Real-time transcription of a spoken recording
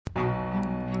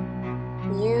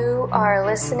You are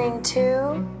listening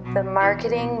to the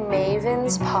Marketing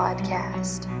Mavens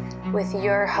Podcast with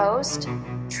your host,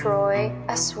 Troy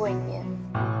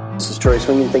Aswinyan. This is Troy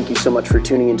Aswinyan. Thank you so much for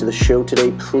tuning into the show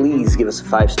today. Please give us a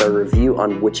 5-star review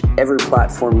on whichever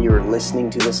platform you are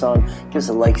listening to this on. Give us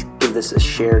a like, give this a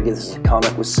share, give this a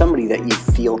comment with somebody that you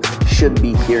feel should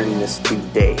be hearing this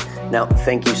today. Now,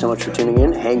 thank you so much for tuning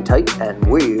in. Hang tight, and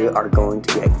we are going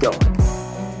to get going.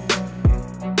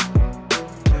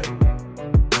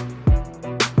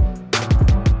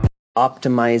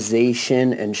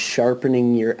 Optimization and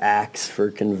sharpening your axe for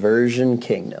Conversion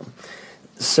Kingdom.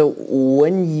 So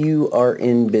when you are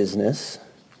in business,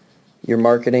 your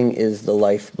marketing is the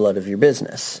lifeblood of your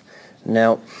business.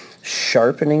 Now,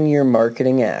 sharpening your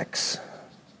marketing axe,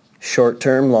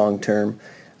 short-term, long-term,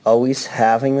 always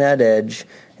having that edge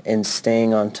and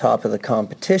staying on top of the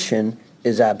competition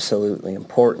is absolutely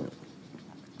important.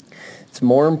 It's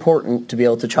more important to be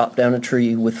able to chop down a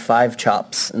tree with 5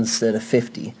 chops instead of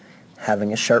 50.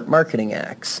 Having a sharp marketing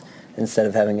axe instead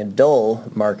of having a dull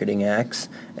marketing axe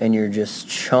and you're just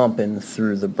chomping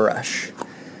through the brush.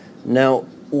 Now,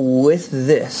 with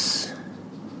this,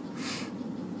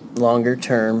 longer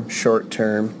term, short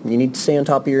term, you need to stay on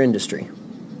top of your industry.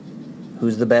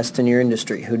 Who's the best in your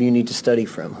industry? Who do you need to study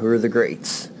from? Who are the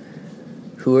greats?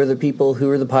 Who are the people? Who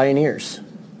are the pioneers?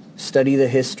 Study the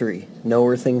history. Know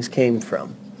where things came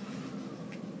from.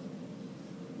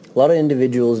 A lot of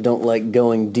individuals don't like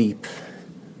going deep.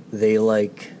 They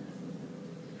like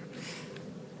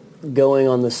going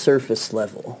on the surface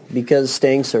level because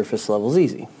staying surface level is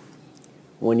easy.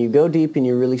 When you go deep and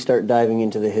you really start diving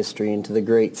into the history, into the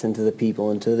greats, into the people,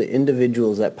 into the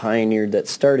individuals that pioneered, that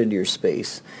started your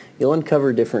space, you'll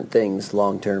uncover different things,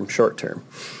 long-term, short-term.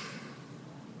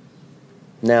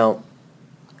 Now,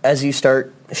 as you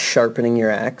start sharpening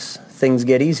your axe, things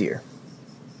get easier.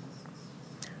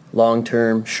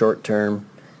 Long-term, short-term,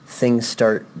 things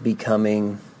start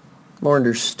becoming more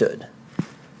understood.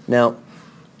 Now,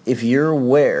 if you're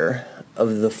aware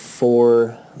of the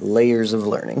 4 layers of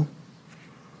learning,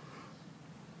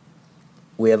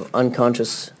 we have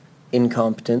unconscious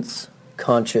incompetence,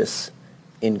 conscious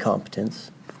incompetence,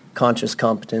 conscious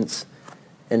competence,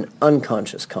 and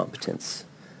unconscious competence.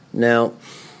 Now,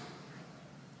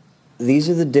 these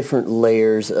are the different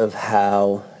layers of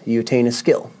how you attain a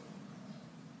skill.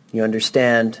 You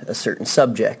understand a certain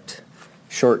subject,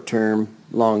 short-term,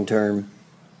 long-term.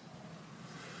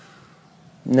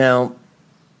 Now,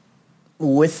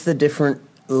 with the different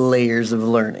layers of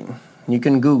learning, you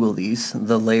can Google these,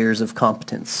 the layers of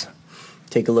competence.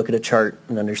 Take a look at a chart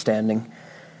and understanding.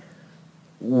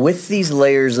 With these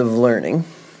layers of learning,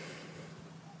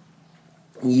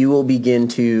 you will begin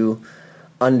to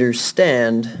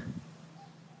understand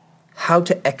how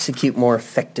to execute more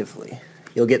effectively.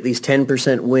 You'll get these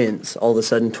 10% wins, all of a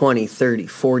sudden 20, 30,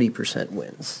 40%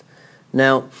 wins.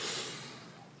 Now,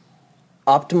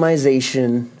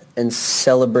 optimization and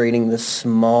celebrating the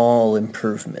small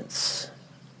improvements.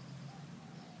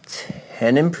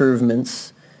 10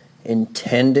 improvements in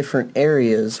 10 different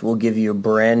areas will give you a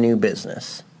brand new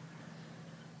business.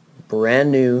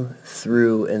 Brand new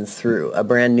through and through. A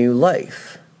brand new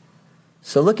life.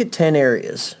 So look at 10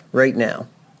 areas right now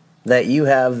that you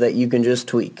have that you can just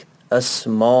tweak. A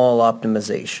small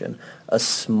optimization, a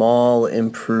small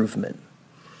improvement.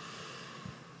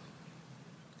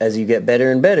 As you get better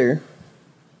and better,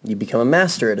 you become a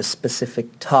master at a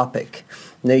specific topic.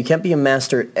 Now, you can't be a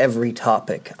master at every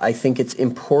topic. I think it's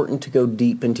important to go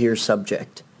deep into your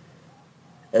subject.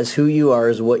 As who you are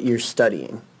is what you're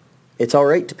studying. It's all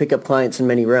right to pick up clients in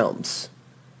many realms,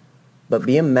 but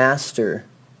be a master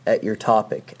at your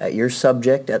topic, at your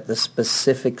subject, at the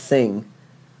specific thing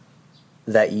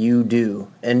that you do,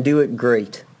 and do it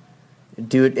great.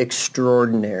 Do it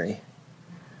extraordinary.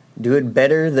 Do it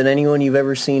better than anyone you've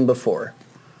ever seen before.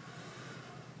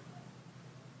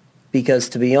 Because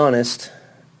to be honest,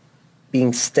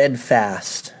 being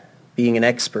steadfast, being an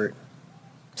expert,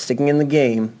 sticking in the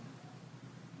game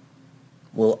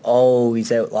will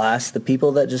always outlast the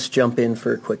people that just jump in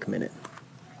for a quick minute.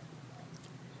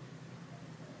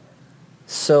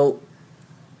 So,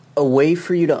 a way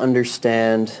for you to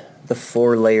understand the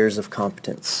 4 layers of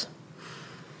competence.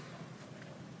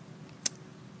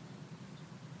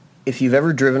 If you've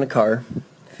ever driven a car,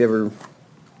 if you ever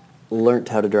learnt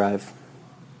how to drive,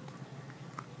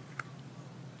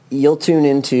 you'll tune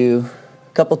into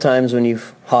a couple times when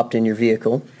you've hopped in your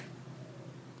vehicle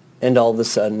and all of a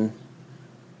sudden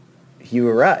you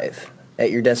arrive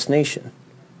at your destination.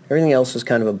 Everything else was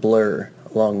kind of a blur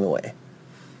along the way.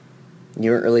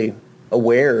 You weren't really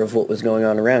aware of what was going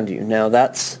on around you. Now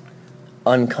that's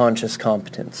unconscious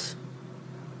competence.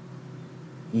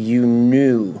 you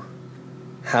knew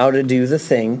how to do the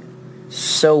thing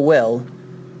so well,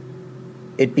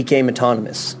 it became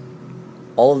autonomous.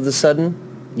 All of a sudden,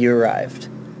 you arrived.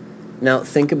 Now,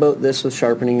 think about this with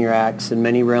sharpening your axe in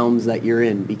many realms that you're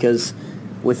in, because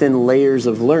within layers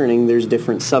of learning, there's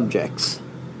different subjects.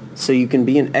 So you can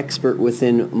be an expert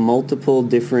within multiple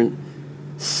different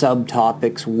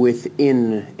subtopics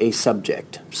within a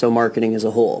subject. So marketing as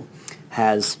a whole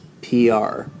has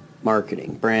PR,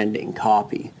 marketing, branding,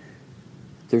 copy.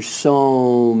 There's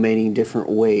so many different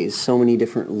ways, so many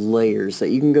different layers that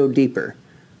you can go deeper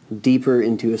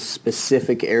into a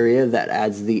specific area that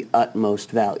adds the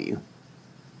utmost value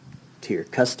to your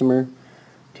customer,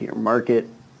 to your market,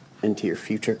 and to your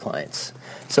future clients.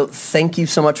 So thank you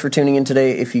so much for tuning in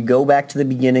today. If you go back to the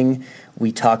beginning,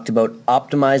 we talked about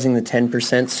optimizing the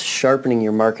 10%, sharpening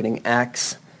your marketing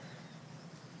axe,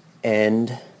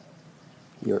 and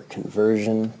your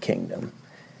conversion kingdom.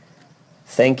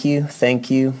 Thank you.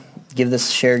 Give this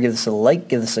a share, give this a like,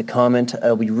 give this a comment.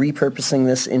 I'll be repurposing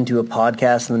this into a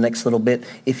podcast in the next little bit.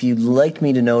 If you'd like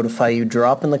me to notify you,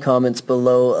 drop in the comments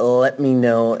below, let me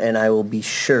know, and I will be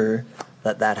sure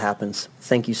that happens.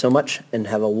 Thank you so much, and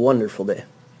have a wonderful day.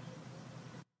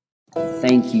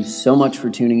 Thank you so much for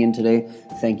tuning in today.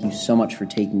 Thank you so much for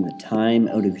taking the time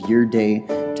out of your day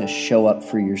to show up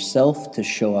for yourself, to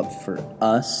show up for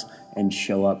us, and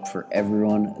show up for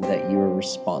everyone that you are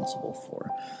responsible for.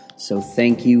 So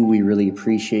thank you. We really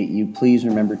appreciate you. Please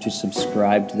remember to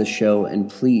subscribe to the show, and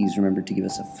please remember to give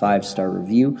us a 5-star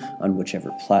review on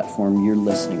whichever platform you're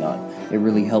listening on. It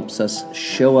really helps us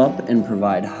show up and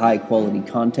provide high quality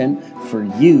content for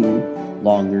you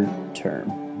longer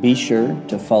term. Be sure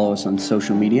to follow us on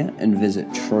social media and visit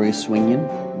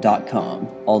troyaswingian.com.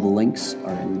 All the links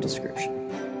are in the description.